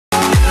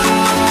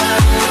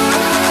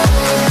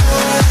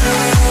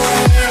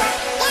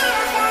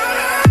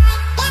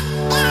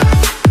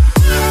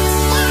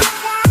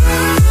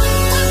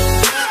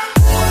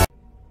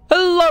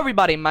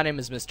everybody, my name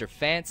is Mr.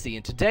 Fancy,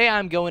 and today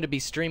I'm going to be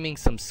streaming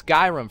some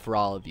Skyrim for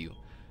all of you.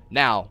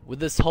 Now,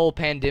 with this whole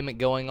pandemic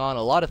going on,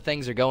 a lot of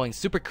things are going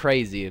super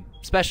crazy,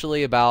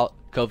 especially about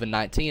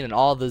COVID-19 and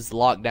all those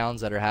lockdowns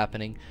that are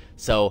happening.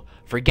 So,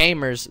 for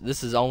gamers,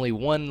 this is only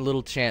one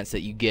little chance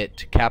that you get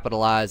to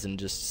capitalize and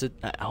just sit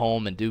at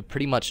home and do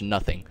pretty much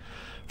nothing.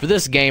 For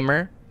this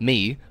gamer,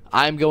 me,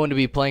 I'm going to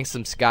be playing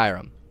some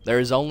Skyrim. There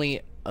is only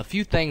a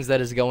few things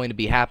that is going to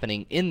be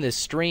happening in this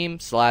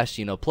stream slash,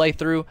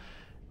 playthrough,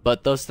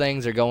 but those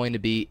things are going to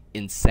be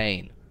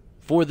insane.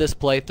 For this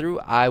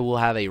playthrough, I will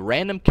have a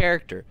random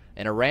character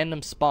and a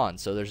random spawn,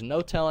 so there's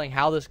no telling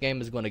how this game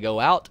is going to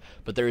go out,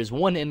 but there is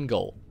one end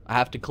goal. I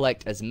have to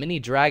collect as many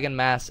dragon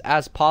masks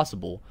as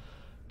possible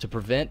to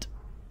prevent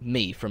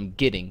me from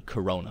getting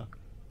corona.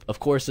 Of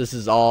course, this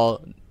is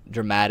all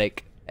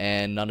dramatic,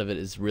 and none of it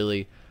is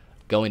really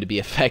going to be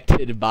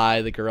affected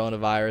by the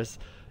coronavirus.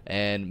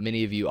 And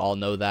many of you all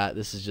know that.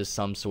 This is just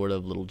some sort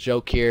of little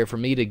joke here for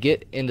me to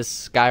get into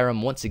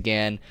Skyrim once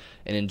again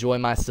and enjoy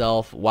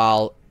myself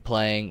while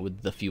playing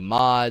with the few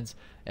mods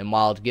and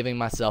while giving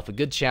myself a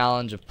good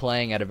challenge of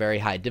playing at a very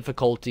high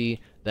difficulty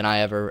than I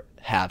ever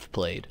have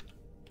played.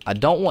 I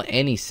don't want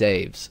any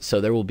saves, so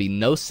there will be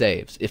no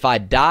saves. If I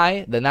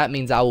die, then that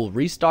means I will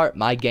restart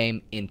my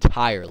game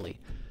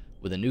entirely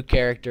with a new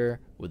character,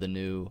 with a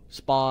new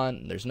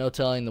spawn. There's no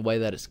telling the way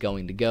that it's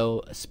going to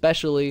go,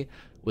 especially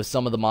with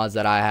some of the mods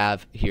that I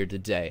have here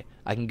today.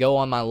 I can go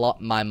on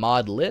my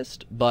mod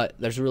list, but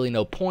there's really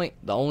no point.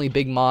 The only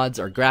big mods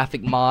are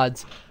graphic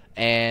mods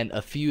and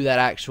a few that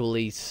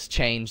actually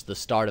change the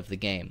start of the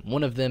game.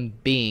 One of them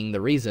being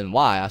the reason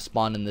why I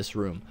spawned in this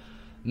room.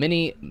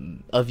 Many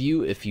of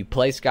you, if you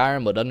play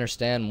Skyrim, would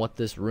understand what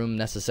this room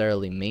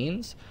necessarily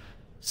means.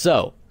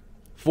 So,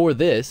 for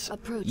this,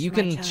 you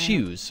can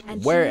choose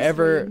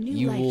wherever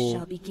you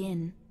will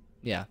begin.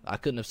 Yeah, I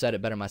couldn't have said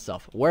it better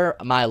myself. Where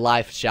my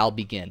life shall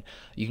begin.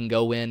 You can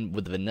go in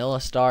with vanilla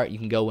start. You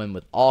can go in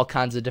with all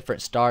kinds of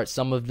different starts.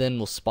 Some of them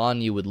will spawn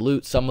you with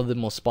loot. Some of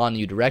them will spawn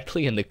you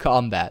directly into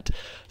combat.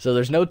 So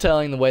there's no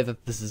telling the way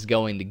that this is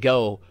going to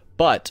go.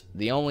 But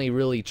the only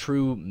really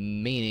true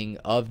meaning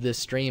of this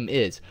stream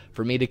is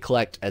for me to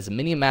collect as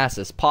many masks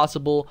as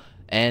possible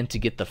and to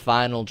get the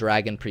final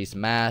Dragon Priest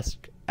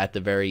mask at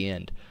the very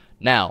end.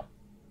 Now,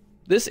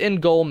 this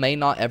end goal may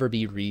not ever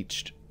be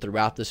reached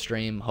throughout the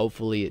stream.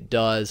 Hopefully it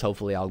does.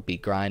 Hopefully I'll be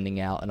grinding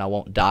out and I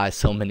won't die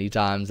so many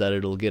times that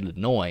it'll get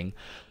annoying.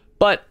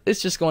 But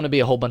it's just going to be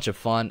a whole bunch of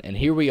fun, and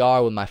here we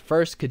are with my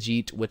first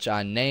Khajiit, which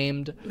I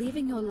named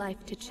leaving your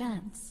life to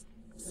chance,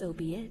 so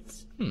be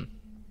it.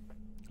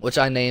 Which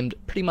I named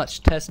pretty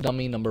much test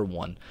dummy number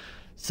 1.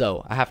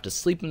 So I have to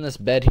sleep in this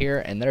bed here,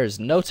 and there is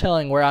no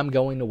telling where I'm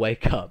going to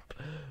wake up.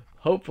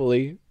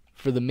 Hopefully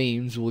for the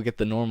memes we'll get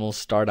the normal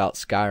start out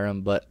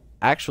Skyrim, but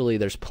actually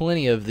there's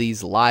plenty of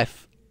these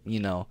life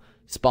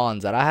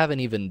spawns that I haven't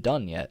even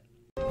done yet.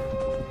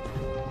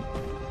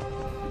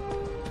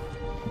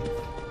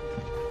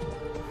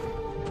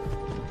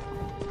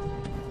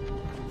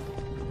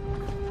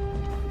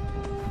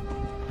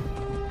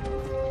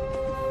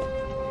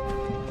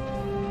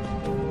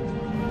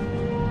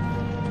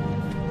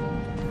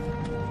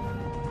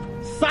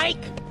 Psych!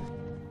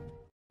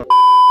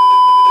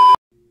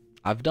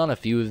 I've done a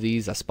few of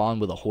these. I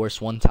spawned with a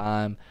horse one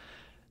time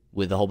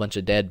with a whole bunch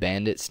of dead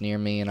bandits near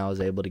me, and I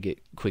was able to get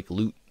quick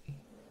loot.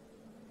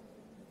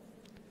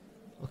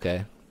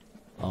 Okay.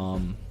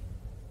 I'm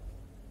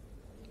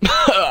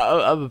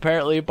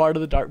apparently a part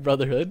of the Dark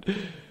Brotherhood.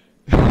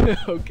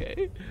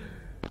 Okay.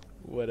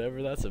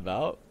 Whatever that's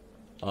about.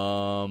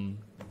 Hello.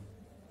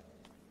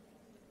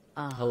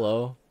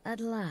 At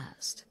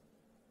last.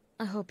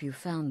 I hope you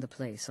found the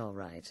place all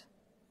right.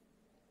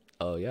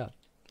 Oh, yeah.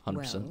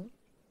 100%. Well,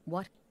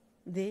 what?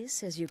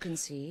 This, as you can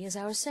see, is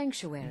our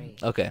sanctuary.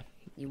 Okay.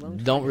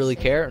 Don't really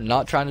care. I'm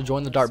not trying to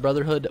join the Dark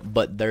Brotherhood,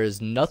 but there is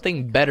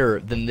nothing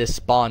better than this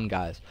spawn,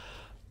 guys.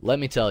 Let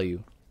me tell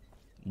you.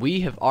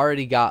 We have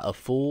already got a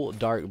full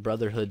Dark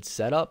Brotherhood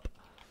setup.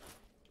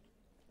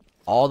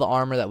 All the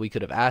armor that we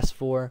could have asked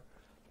for.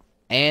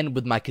 And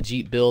with my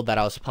Khajiit build that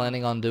I was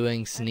planning on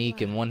doing, sneak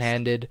and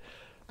one-handed,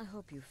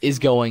 is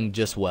going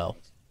just well.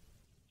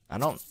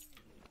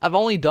 I've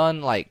only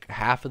done like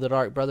half of the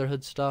Dark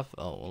Brotherhood stuff.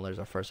 Oh, well, there's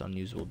our first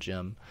unusual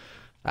gem.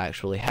 I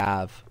actually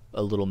have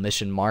a little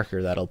mission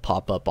marker that'll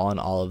pop up on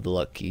all of the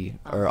lucky,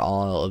 or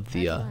all of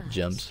the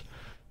gems.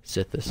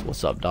 Sithis,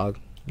 what's up, dog?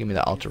 Give me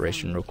that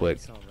alteration real quick.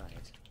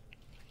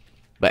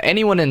 But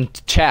anyone in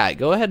chat,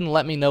 go ahead and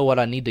let me know what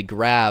I need to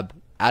grab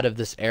out of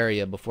this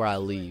area before I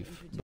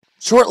leave.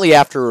 Shortly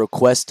after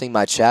requesting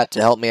my chat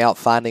to help me out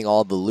finding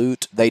all the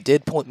loot, they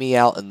did point me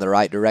out in the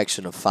right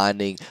direction of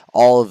finding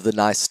all of the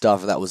nice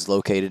stuff that was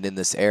located in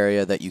this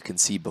area that you can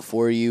see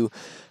before you.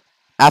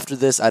 After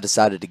this, I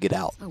decided to get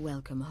out. A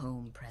welcome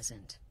home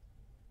present.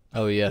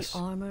 Oh, yes. The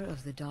armor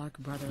of the Dark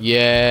Brotherhood.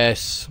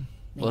 Yes.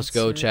 Let's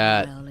go,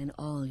 chat. Well in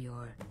all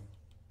your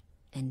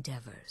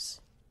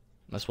endeavors.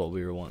 That's what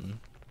we were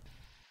wanting.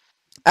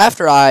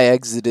 After I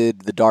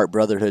exited the Dark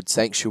Brotherhood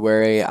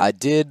Sanctuary, I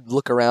did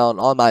look around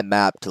on my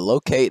map to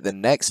locate the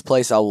next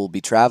place I will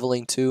be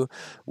traveling to,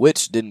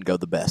 which didn't go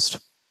the best.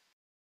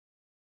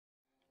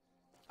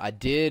 I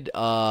did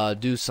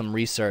do some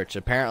research.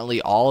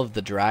 Apparently all of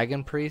the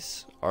dragon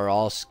priests are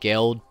all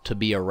scaled to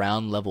be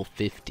around level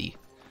 50.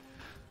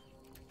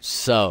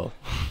 So,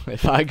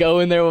 if I go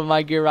in there with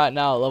my gear right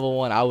now at level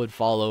 1, I would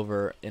fall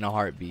over in a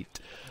heartbeat.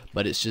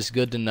 But it's just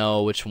good to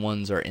know which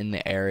ones are in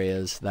the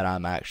areas that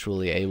I'm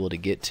actually able to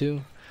get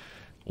to.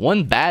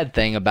 One bad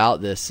thing about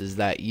this is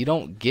that you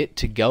don't get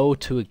to go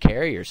to a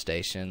carrier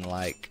station.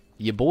 Like,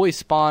 your boys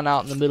spawn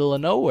out in the middle of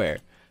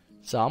nowhere.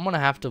 So I'm going to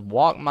have to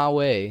walk my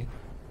way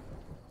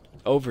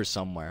over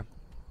somewhere.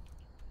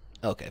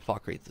 Okay,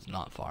 Falkreath is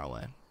not far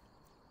away.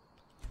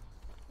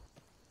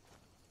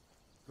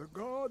 The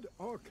god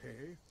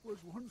Arche was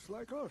once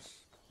like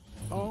us,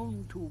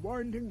 bound to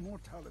winding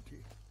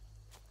mortality.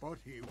 But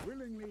he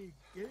willingly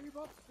gave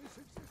up his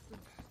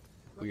existence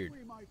that Weird.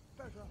 we might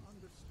better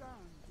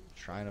understand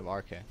his Shrine of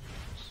Arche.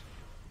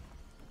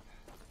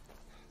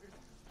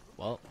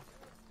 Well,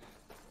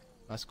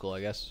 that's cool, I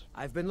guess.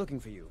 I've been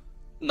looking for you.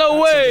 No That's something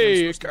I'm way!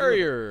 supposed to deliver.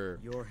 Courier!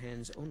 Your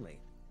hands only.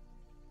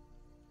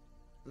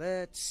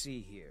 Let's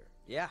see here.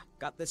 Yeah,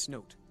 got this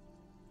note.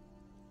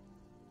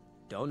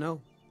 Don't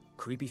know.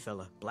 Creepy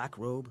fella, black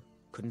robe,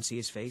 couldn't see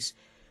his face.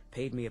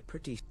 Paid me a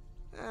pretty...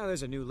 Ah,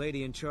 there's a new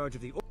lady in charge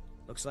of the...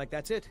 Looks like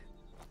that's it.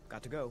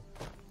 Got to go.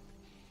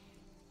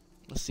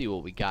 Let's see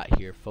what we got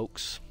here,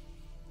 folks.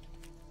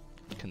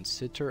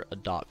 Consider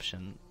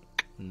adoption.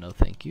 No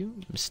thank you.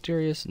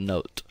 Mysterious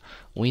note.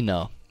 We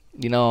know.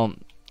 You know,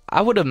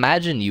 I would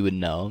imagine you would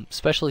know,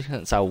 especially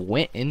since I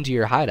went into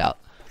your hideout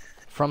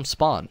from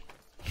spawn.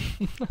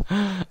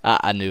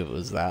 I knew it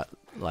was that.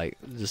 Like,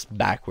 just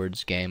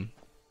backwards game.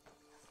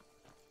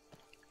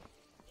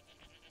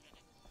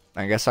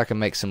 I guess I can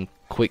make some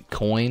quick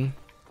coin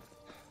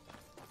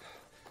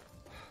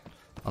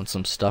on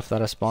some stuff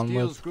that I spawned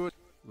Steel's with. good.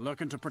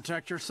 Looking to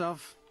protect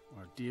yourself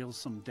or deal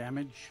some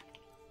damage?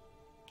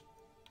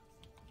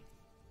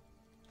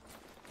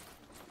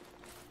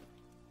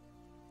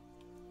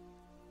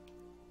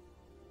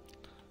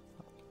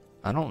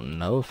 I don't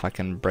know if I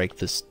can break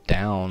this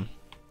down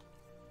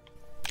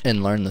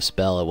and learn the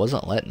spell. It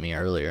wasn't letting me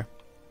earlier.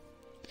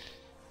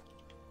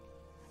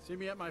 See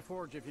me at my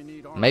forge if you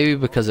need armor. Maybe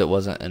because it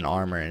wasn't an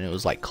armor and it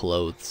was like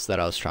clothes that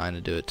I was trying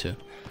to do it to.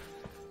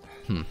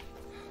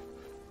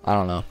 I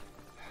don't know.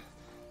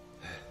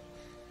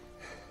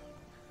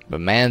 But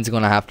man's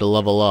gonna have to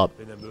level up.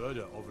 Been a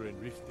murder over in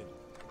Riften.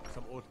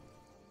 Some old...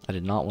 I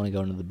did not want to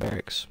go into the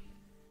barracks.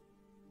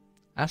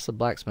 Ask the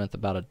blacksmith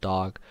about a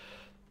dog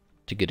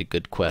to get a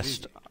good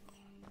quest.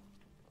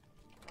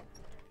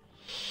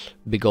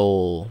 Big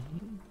ol'...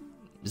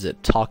 Is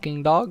it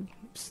talking dog?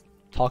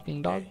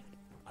 Talking dog? Hey,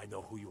 I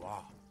know who you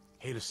are.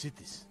 Hail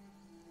Cities.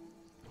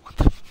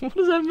 What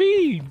does that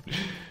mean?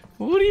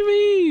 What do you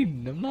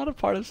mean? I'm not a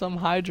part of some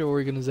Hydra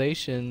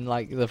organization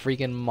like the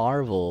freaking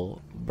Marvel,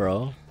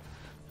 bro.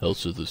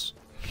 Else is this?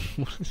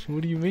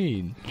 What do you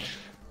mean?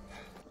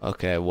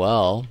 Okay,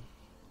 well,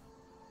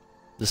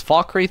 does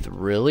Falkreath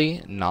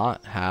really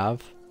not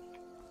have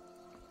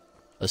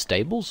a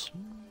stables?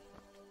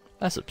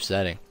 That's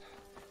upsetting.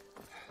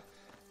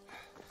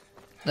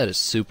 That is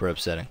super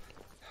upsetting.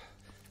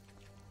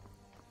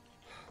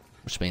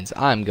 Which means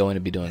I'm going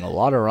to be doing a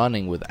lot of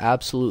running with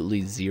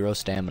absolutely zero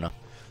stamina.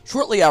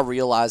 Shortly I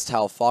realized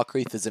how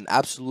Falkreath is an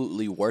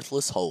absolutely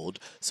worthless hold,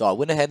 so I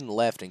went ahead and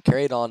left and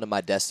carried on to my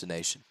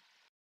destination.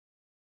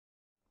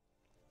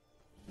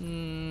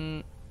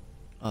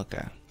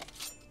 Okay.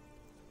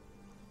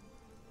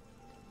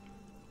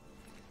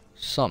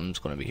 Something's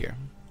gonna be here.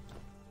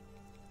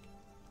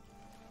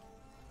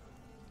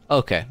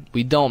 Okay,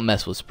 we don't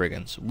mess with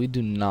Spriggans. We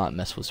do not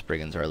mess with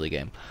Spriggans early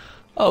game.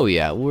 Oh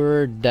yeah,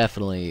 we're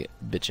definitely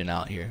bitching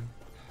out here.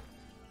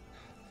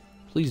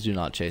 Please do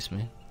not chase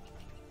me.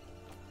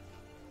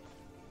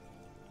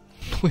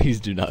 Please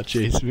do not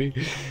chase me.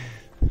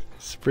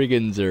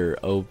 Spriggans are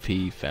OP,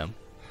 fam.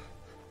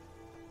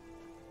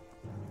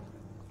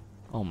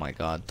 Oh my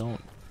god, do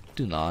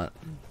not.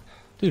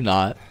 Do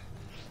not.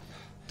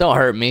 Don't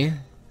hurt me.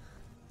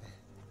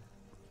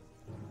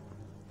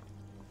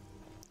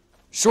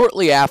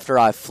 Shortly after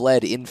I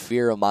fled in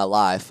fear of my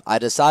life, I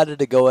decided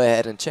to go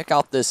ahead and check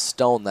out this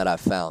stone that I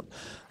found,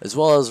 as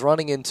well as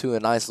running into a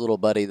nice little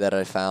buddy that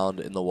I found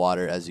in the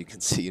water, as you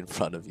can see in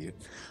front of you.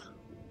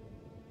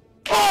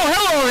 Oh,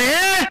 hello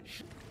there!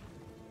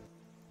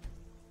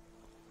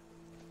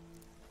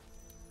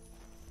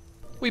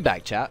 We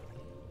back, chat.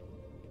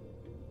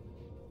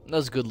 That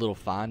was a good little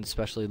find,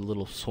 especially the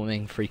little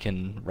swimming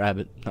freaking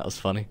rabbit. That was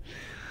funny.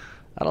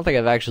 I don't think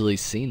I've actually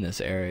seen this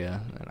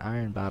area. An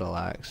iron battle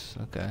axe.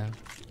 Okay.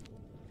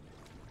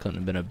 Couldn't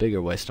have been a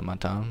bigger waste of my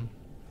time.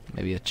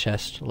 Maybe a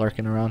chest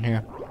lurking around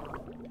here.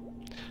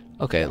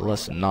 Okay,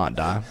 let's not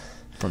die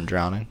from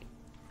drowning.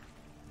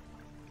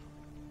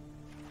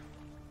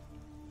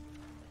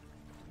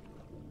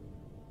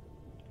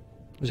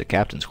 There's a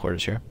captain's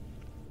quarters here.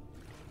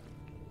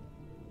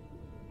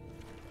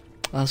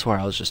 That's where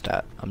I was just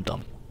at. I'm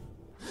dumb.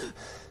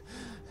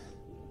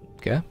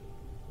 Okay.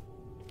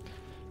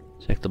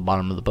 Check the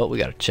bottom of the boat. We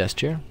got a chest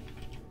here.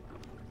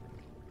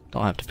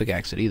 Don't have to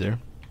pickaxe it either.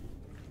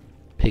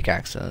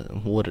 Pickaxe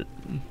wood.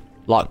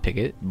 Lock pick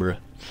it. Bruh.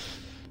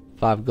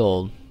 5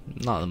 gold.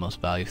 Not the most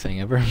value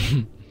thing ever.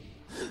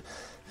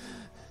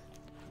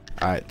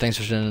 Alright, thanks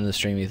for sending the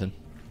stream, Ethan.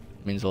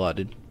 Means a lot,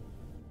 dude.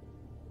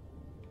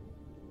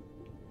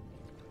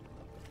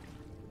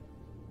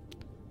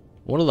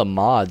 One of the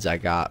mods I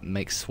got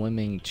makes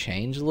swimming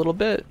change a little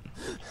bit.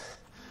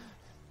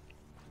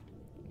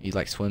 You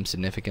like swim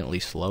significantly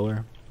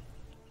slower.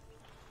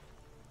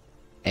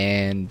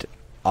 And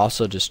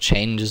also just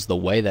changes the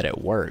way that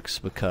it works,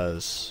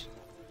 because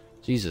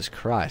Jesus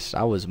Christ,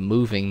 I was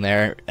moving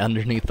there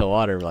underneath the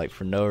water like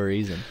for no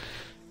reason.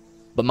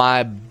 But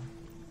my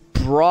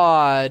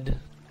broad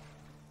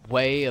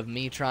way of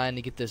me trying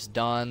to get this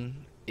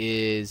done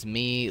is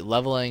me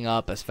leveling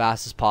up as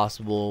fast as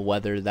possible,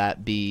 whether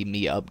that be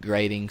me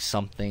upgrading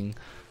something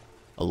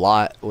a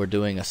lot or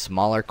doing a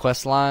smaller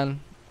quest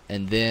line,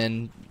 and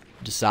then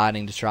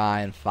deciding to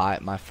try and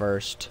fight my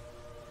first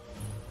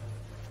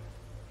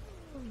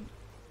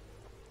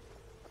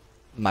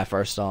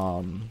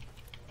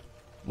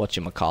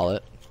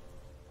whatchamacallit,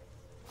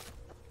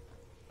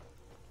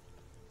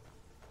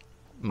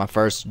 my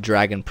first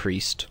dragon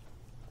priest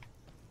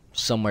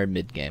somewhere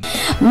mid game.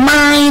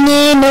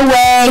 Mining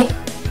away.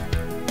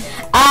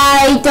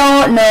 I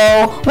don't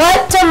know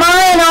what to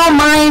mine. I'll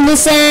mine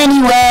this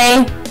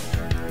anyway.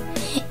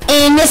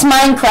 In this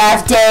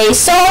Minecraft day,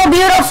 so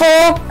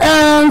beautiful.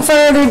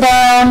 Further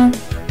down,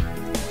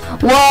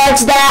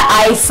 what's that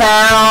I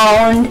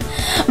found?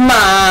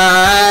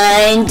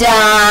 Mine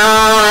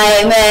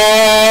diamond.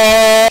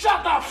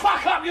 Shut the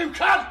fuck up, you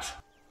cunt!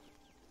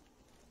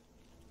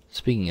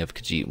 Speaking of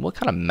Khajiit, what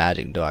kind of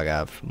magic do I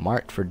have?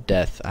 Marked for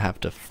death, I have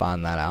to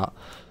find that out.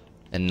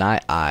 And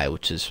Night Eye,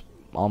 which is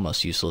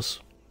almost useless.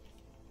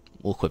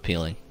 We'll quit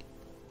healing.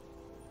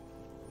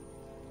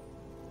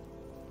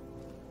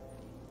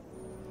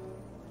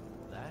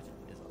 That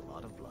is a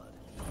lot of blood.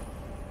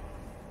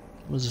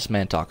 What is this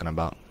man talking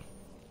about?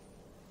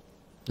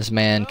 This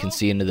man can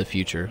see into the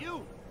future.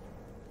 You!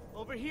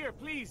 Over here,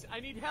 please.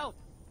 I need help.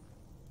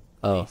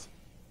 Oh. Please.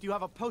 Do you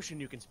have a potion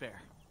you can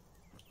spare?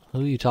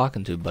 Who are you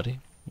talking to, buddy?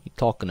 You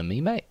talking to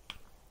me, mate?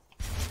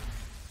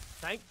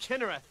 Thank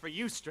Kinnereth for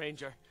you,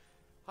 stranger.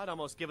 I'd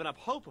almost given up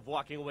hope of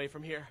walking away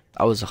from here.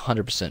 I was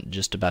 100%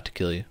 just about to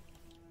kill you.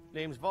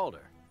 Name's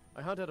Valder.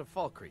 I hunt out of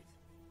Falkreath.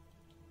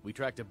 We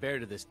tracked a bear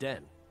to this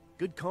den.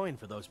 Good coin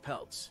for those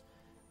pelts.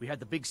 We had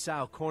the big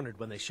sow cornered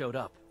when they showed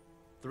up.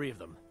 3 of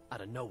them,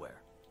 out of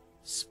nowhere.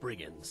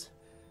 Spriggans.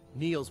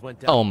 Niels went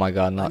down. Oh my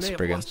god, not I may have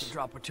lost Spriggans. a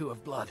drop or 2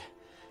 of blood.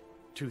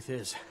 Truth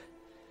is,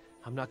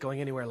 I'm not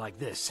going anywhere like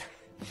this.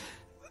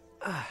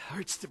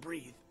 Hurts to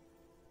breathe.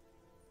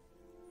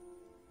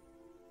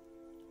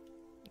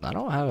 I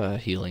don't have a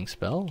healing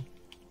spell.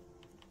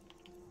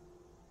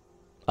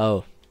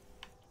 Oh.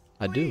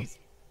 I do.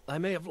 I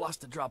may have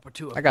lost a drop or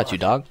 2 of I got you,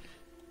 blood. dog.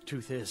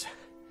 Truth is,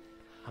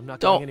 I'm not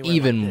going Don't anywhere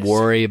even like this.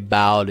 worry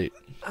about it.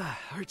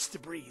 Hurts to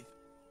breathe.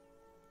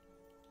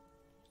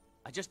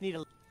 I just need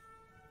a...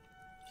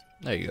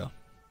 There you go.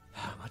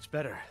 Much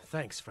better.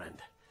 Thanks, friend.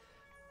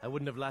 I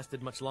wouldn't have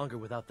lasted much longer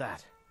without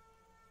that.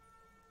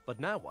 But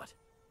now what?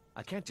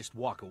 I can't just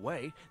walk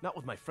away, not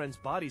with my friends'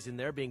 bodies in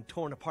there being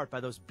torn apart by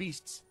those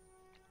beasts.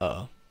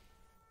 Uh-oh.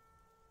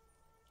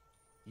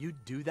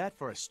 You'd do that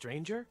for a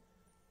stranger?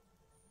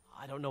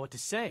 I don't know what to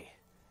say.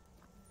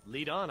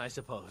 Lead on, I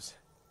suppose.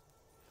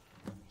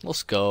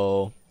 Let's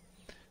go.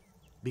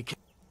 Be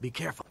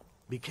careful.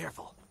 Be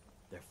careful.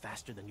 They're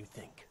faster than you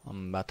think.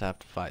 I'm about to have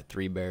to fight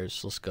 3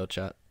 bears. Let's go,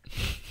 chat.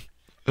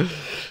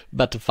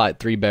 About to fight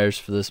 3 bears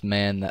for this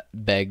man that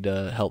begged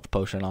a health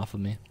potion off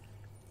of me.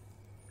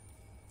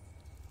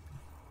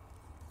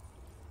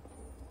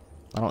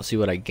 I don't see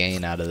what I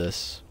gain out of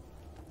this.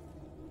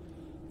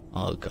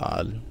 Oh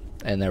god.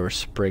 And there were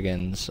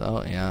Spriggans.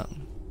 Oh yeah.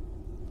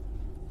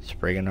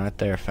 Spriggan right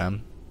there,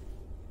 fam.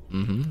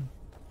 Mm-hmm.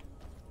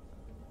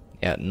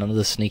 Yeah, none of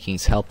the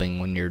sneaking's helping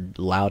when your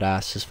loud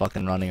ass is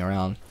fucking running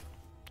around.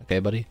 Okay,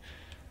 buddy?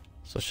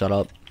 So shut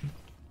up.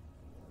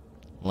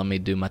 Let me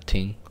do my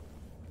thing.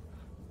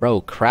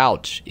 Bro,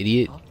 crouch,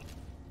 idiot.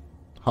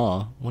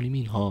 Huh? What do you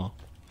mean, huh?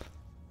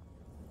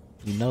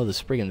 You know the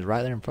Spriggan's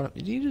right there in front of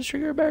you. Did you just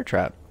trigger a bear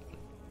trap?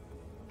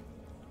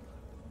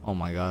 Oh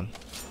my god.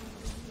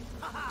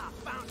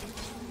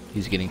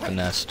 He's getting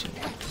finessed.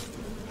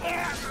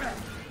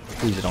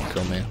 Please don't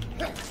kill me.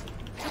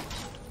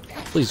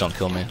 Please don't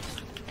kill me.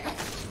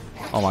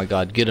 Oh my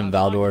god, get him,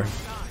 Valdor.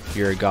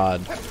 You're a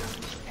god.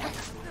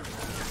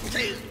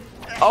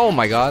 Oh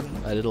my god,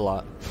 I did a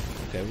lot.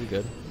 Okay, we're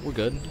good. We're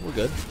good. We're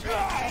good.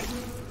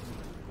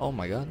 Oh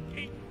my god.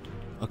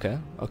 Okay,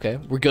 okay.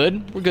 We're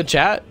good. We're good,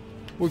 chat.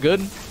 We're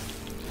good.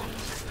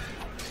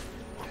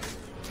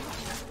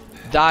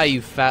 Die,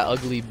 you fat,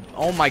 ugly...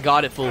 Oh my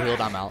god, it full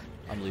healed. I'm out.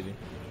 I'm leaving.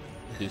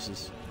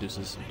 Deuces.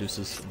 Deuces.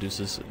 Deuces.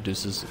 Deuces.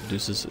 Deuces.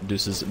 Deuces.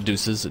 Deuces.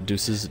 Deuces.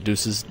 Deuces.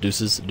 Deuces.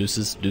 Deuces.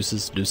 Deuces.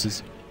 Deuces.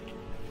 Deuces.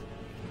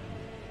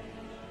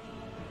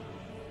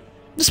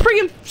 Just bring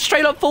him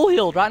straight up full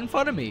healed right in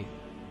front of me.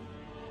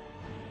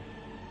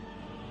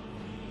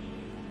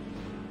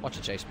 Watch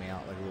it chase me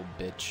out like a little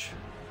bitch.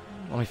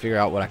 Let me figure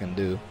out what I can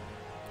do.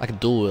 I can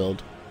dual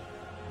wield.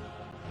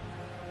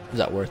 What's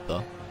that worth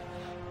though?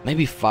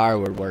 Maybe fire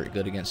would work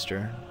good against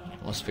her.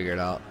 Let's figure it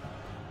out.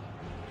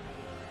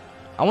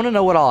 I want to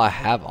know what all I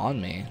have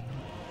on me.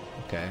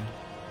 Okay.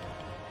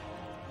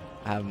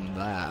 I have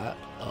that.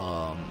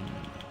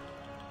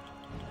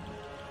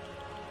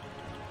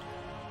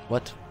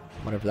 What?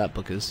 Whatever that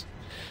book is.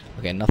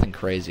 Okay, nothing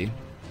crazy.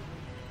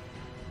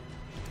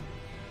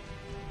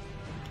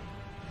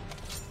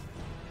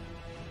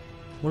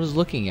 What is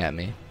looking at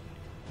me?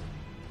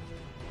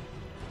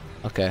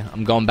 Okay,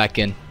 I'm going back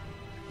in.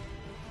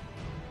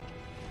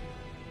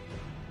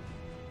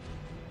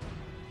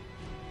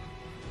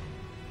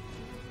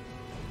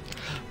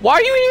 Why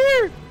are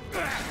you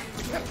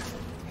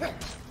here?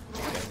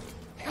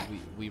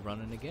 We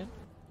running again?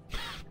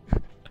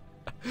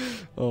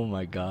 Oh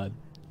my god.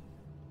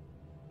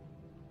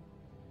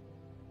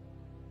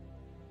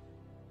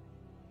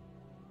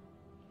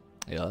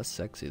 Yeah, that's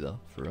sexy though,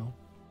 for real.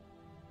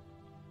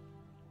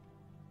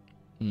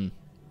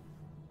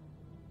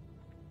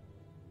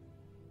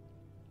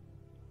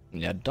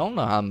 Yeah, don't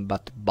know how I'm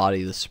about to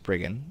body the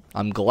Spriggan.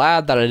 I'm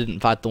glad that I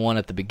didn't fight the one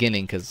at the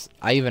beginning, because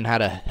I even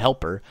had a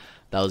helper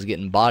that was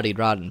getting bodied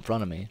right in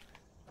front of me.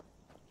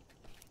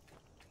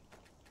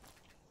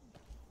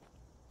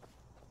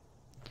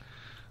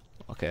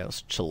 Okay,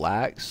 let's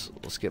chillax.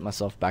 Let's get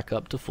myself back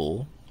up to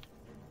full.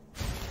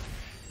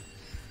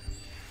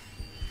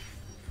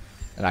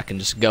 And I can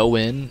just go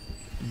in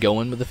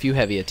with a few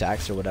heavy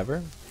attacks or whatever,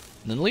 and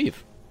then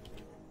leave.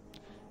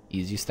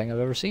 Easiest thing I've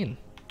ever seen.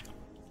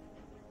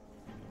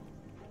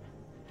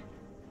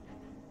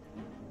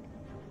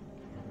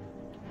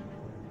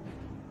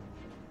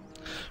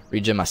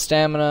 Regen my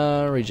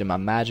stamina, regen my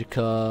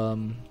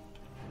magicka.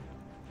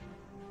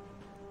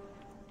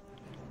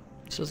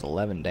 This is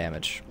 11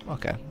 damage.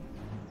 Okay.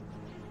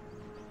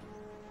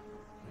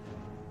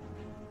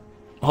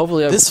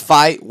 Hopefully this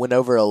fight went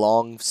over a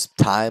long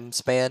time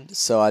span,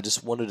 so I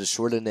just wanted to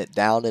shorten it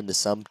down into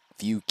some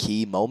few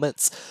key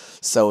moments.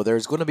 So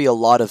there's going to be a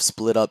lot of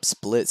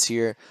splits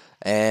here,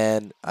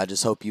 and I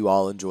just hope you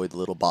all enjoyed the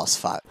little boss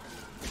fight.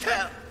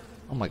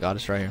 Oh my god,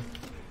 it's right here.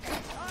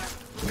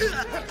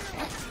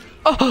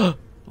 Oh,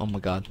 oh my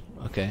god.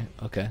 Okay,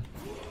 okay.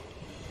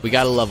 We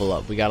gotta level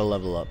up. We gotta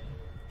level up.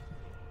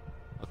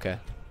 Okay.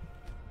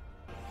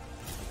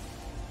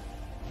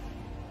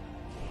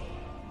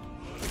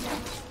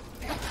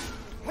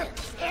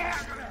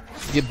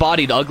 Get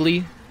bodied,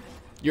 ugly.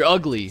 You're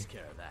ugly.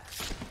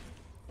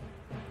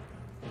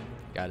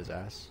 Got his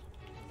ass.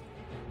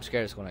 I'm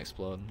scared it's gonna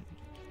explode.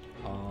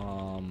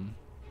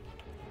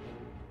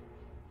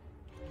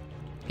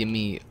 Give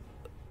me,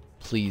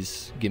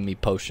 please give me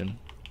potion.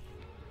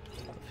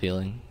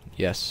 Feeling.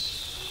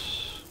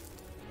 Yes.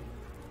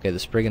 Okay, the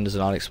Spriggan does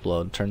not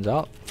explode, turns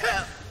out.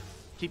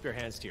 Keep your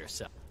hands to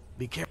yourself.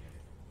 Be careful.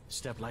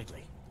 Step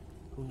lightly.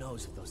 Who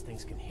knows if those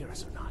things can hear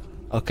us or not.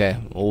 Okay,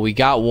 well we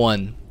got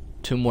one.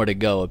 2 more to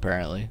go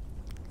apparently.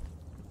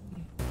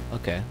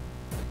 Okay.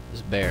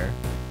 This bear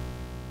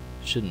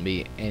shouldn't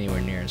be anywhere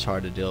near as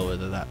hard to deal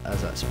with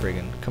as that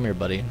Spriggan. Come here,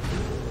 buddy.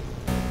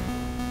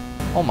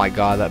 Oh my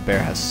god, that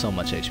bear has so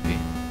much HP.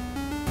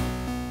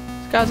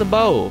 This guy's a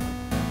bow.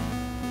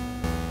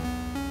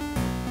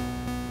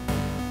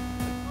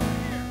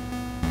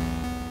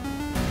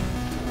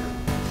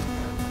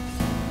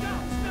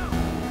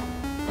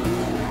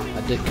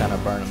 I did kind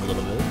of burn him a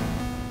little bit.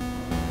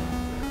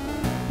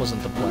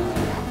 Wasn't the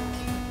plan.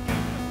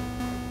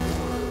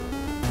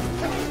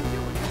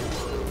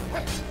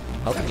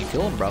 Helping you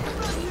kill him, bro.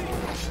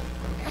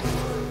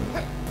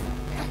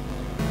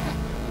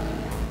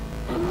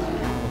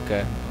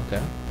 Okay,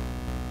 okay.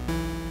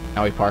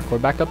 Now we parkour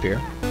back up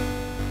here.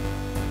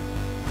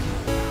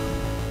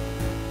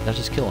 Let's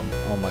just kill him.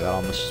 Oh my god, I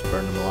almost just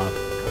burned him alive.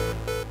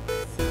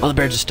 Oh, the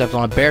bear just stepped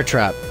on a bear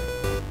trap.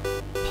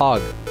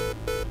 Pog.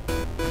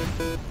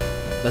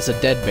 That's a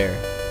dead bear.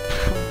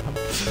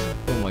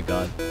 Oh my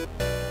god.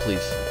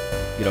 Please,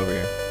 get over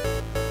here.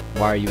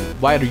 Why are you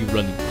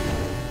running?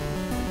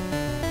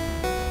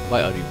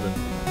 Why are you running?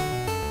 I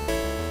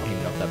don't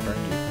even know if that burned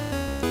you.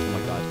 Oh my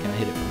god, can I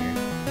hit it from here?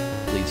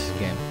 Please,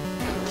 game.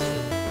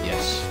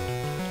 Yes.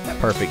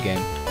 Perfect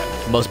game.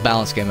 Most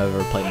balanced game I've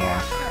ever played in my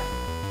life.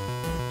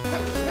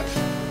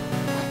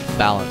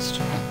 Balanced.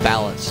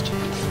 Balanced.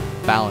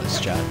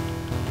 Balanced, chat.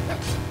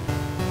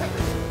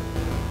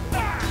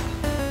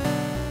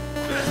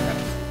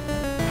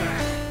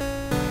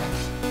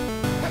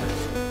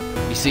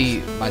 You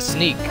see, my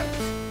sneak,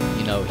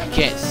 you know, he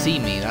can't see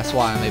me. That's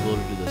why I'm able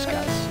to do this,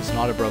 guys. It's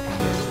not a broken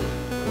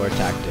move or a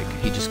tactic.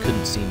 He just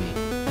couldn't see me.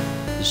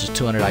 It's just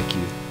 200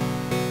 IQ.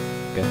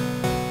 Okay.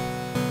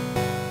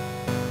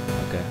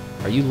 Okay.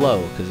 Are you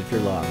low? Because if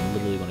you're low, I'm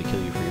literally going to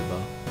kill you for your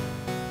bow.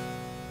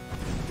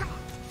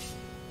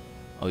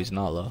 Oh, he's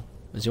not low.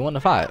 Is he 1 to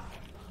 5?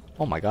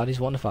 Oh my god, he's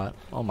 1 to 5.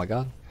 Oh my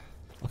god.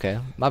 Okay,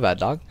 my bad,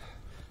 dog.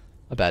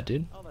 My bad,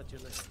 dude.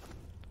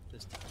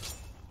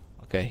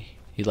 Okay,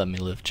 He let me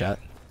live, chat.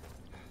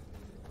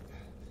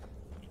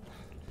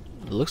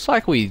 It looks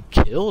like we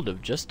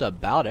killed just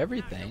about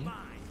everything.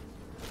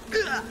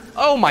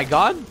 Oh my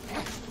god!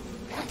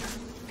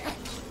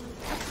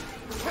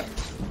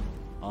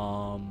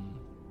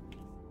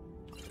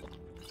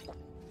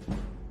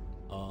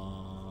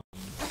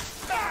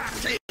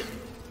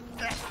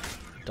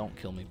 Don't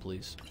kill me,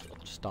 please.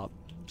 Stop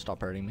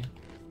hurting me.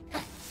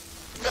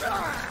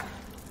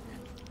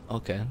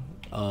 Okay.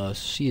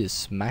 She is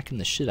smacking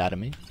the shit out of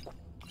me.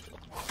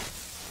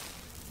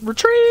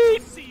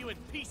 Retreat! See you in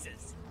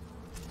pieces.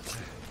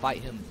 Fight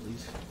him,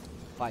 please.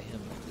 Fight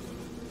him.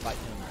 Fight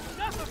him.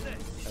 Enough of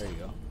this. There you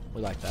go.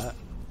 We like that.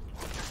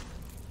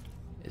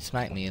 It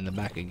smacked me in the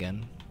back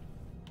again.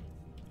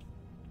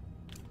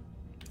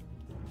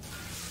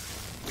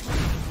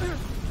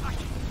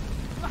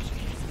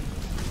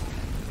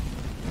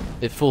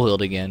 It full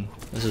healed again.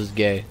 This is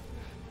gay.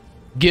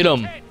 Get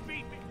him!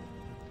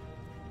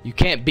 You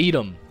can't beat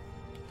him.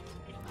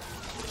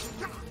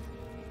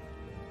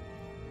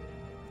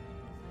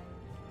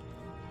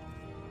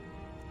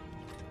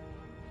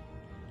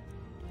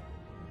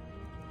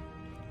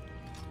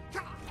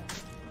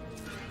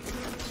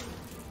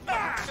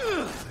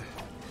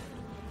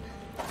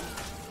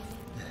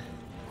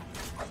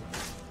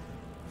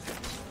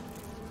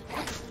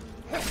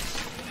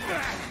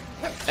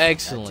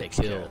 Excellent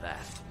kill.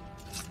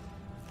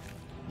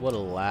 What a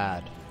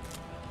lad.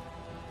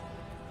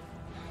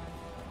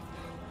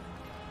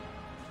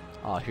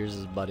 Oh, here's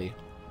his buddy.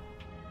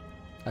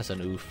 That's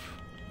an oof.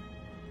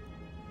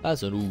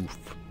 That's an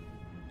oof.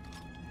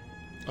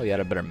 Oh, you had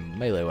a better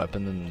melee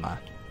weapon than my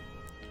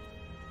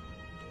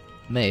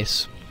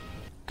mace.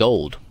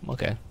 Gold.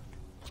 Okay.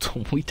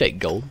 We take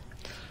gold.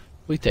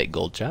 We take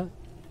gold, chat.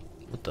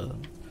 What the?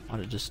 Why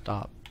did it just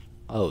stop?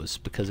 Oh, it's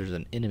because there's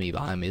an enemy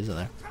behind me, isn't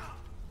there?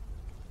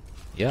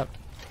 Yep.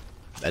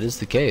 That is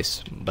the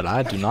case. But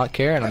I do not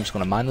care, and I'm just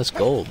going to mine this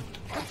gold.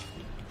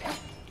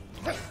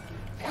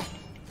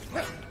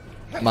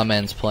 My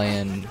man's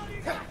playing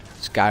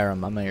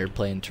Skyrim. I'm here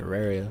playing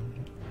Terraria.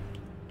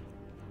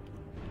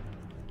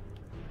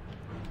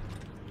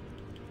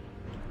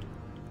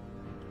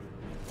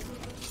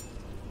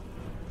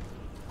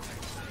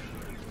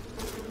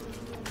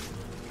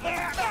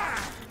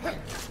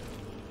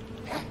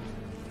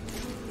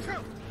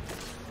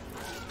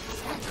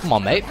 Come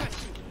on, mate.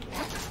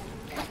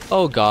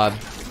 Oh god.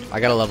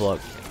 I gotta level up.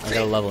 I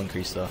got a level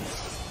increase though.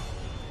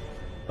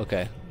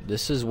 Okay.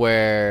 This is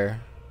where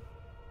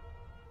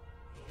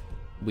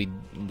we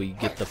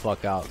get the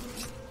fuck out.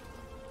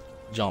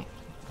 Jump.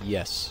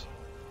 Yes.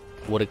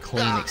 What a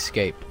clean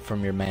escape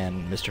from your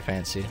man, Mr.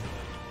 Fancy.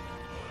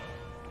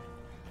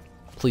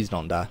 Please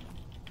don't die.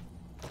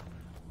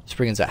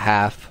 Spriggan's at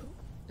half.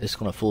 It's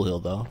gonna full heal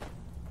though.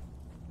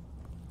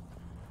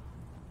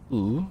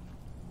 Ooh.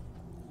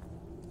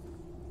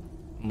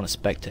 I'm gonna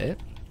spectate.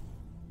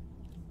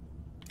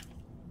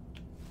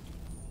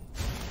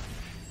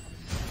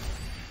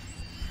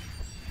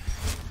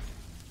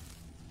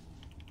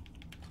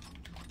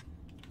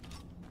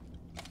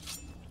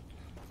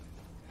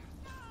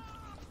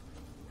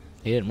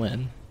 He didn't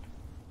win.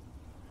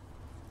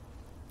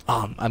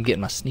 I'm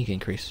getting my sneak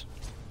increase.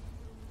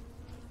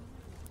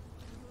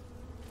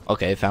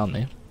 Okay, it found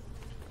me.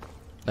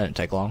 That didn't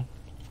take long.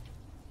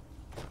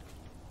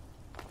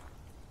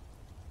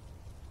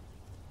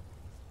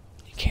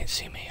 You can't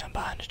see me, I'm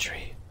behind a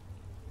tree.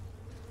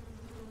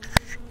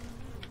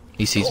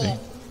 He sees me.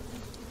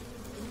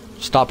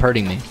 Stop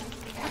hurting me.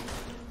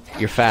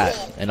 You're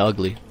fat and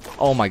ugly.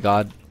 Oh my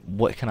god,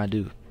 what can I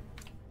do?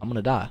 I'm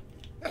gonna die.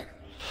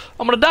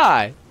 I'm gonna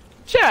die!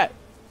 Chat!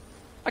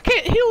 I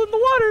can't heal in the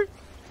water!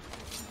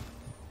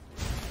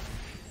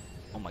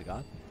 Oh my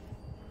god.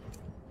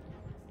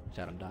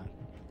 Chat, I'm dying.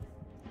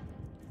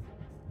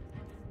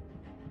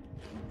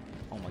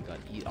 Oh my god,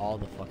 eat all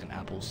the fucking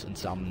apples and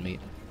salmon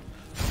meat.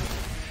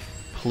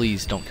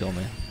 Please don't kill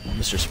me,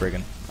 Mr.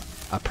 Spriggan.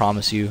 I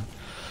promise you,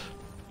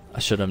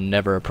 I should have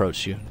never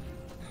approached you.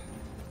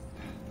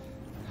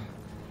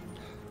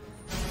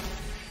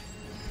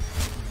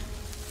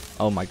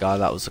 Oh my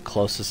god, that was the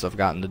closest I've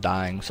gotten to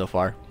dying so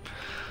far.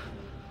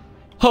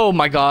 Oh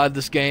my god,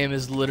 this game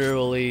is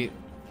literally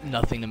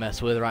nothing to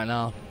mess with right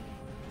now.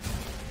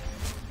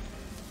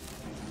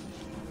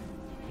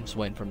 I'm just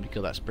waiting for him to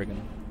kill that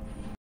Spriggan.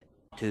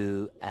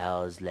 2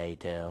 hours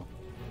later.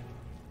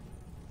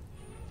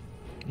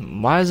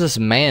 Why is this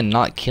man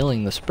not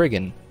killing the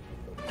Spriggan?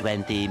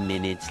 20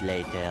 minutes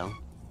later.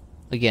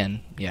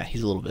 Again, yeah,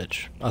 he's a little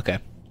bitch. Okay.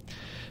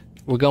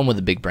 We're going with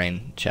the big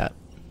brain, chat.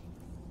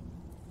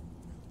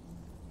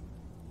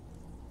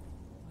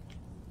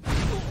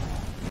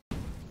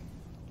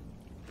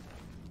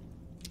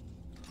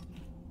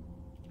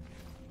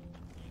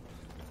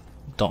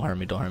 Don't hurt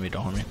me, don't hurt me,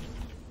 don't hurt me.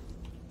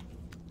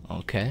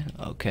 Okay,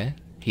 okay.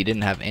 He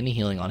didn't have any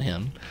healing on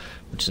him,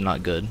 which is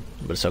not good,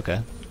 but it's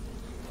okay.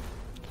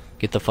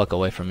 Get the fuck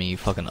away from me, you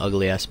fucking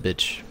ugly ass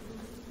bitch.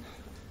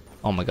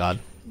 Oh my god.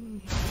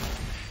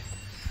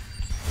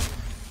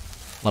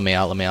 Let me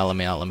out, let me out, let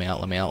me out, let me out,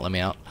 let me out, let me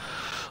out.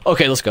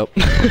 Okay, let's go.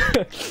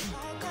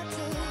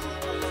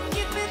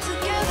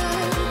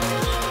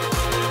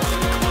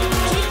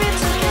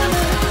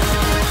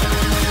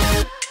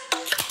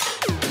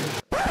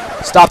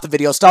 Stop the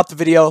video, stop the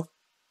video.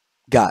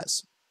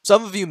 Guys,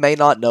 some of you may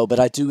not know, but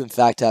I do in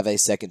fact have a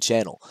second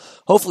channel.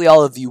 Hopefully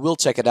all of you will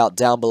check it out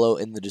down below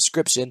in the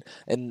description,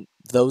 and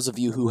those of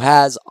you who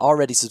has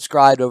already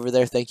subscribed over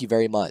there, thank you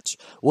very much.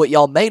 What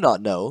y'all may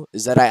not know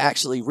is that I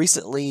actually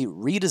recently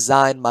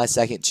redesigned my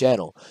second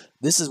channel.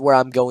 This is where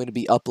I'm going to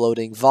be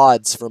uploading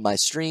VODs from my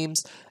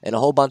streams and a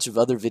whole bunch of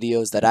other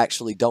videos that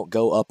actually don't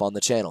go up on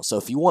the channel. So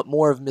if you want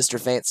more of Mr.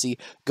 Fancy,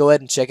 go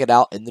ahead and check it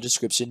out in the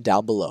description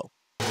down below.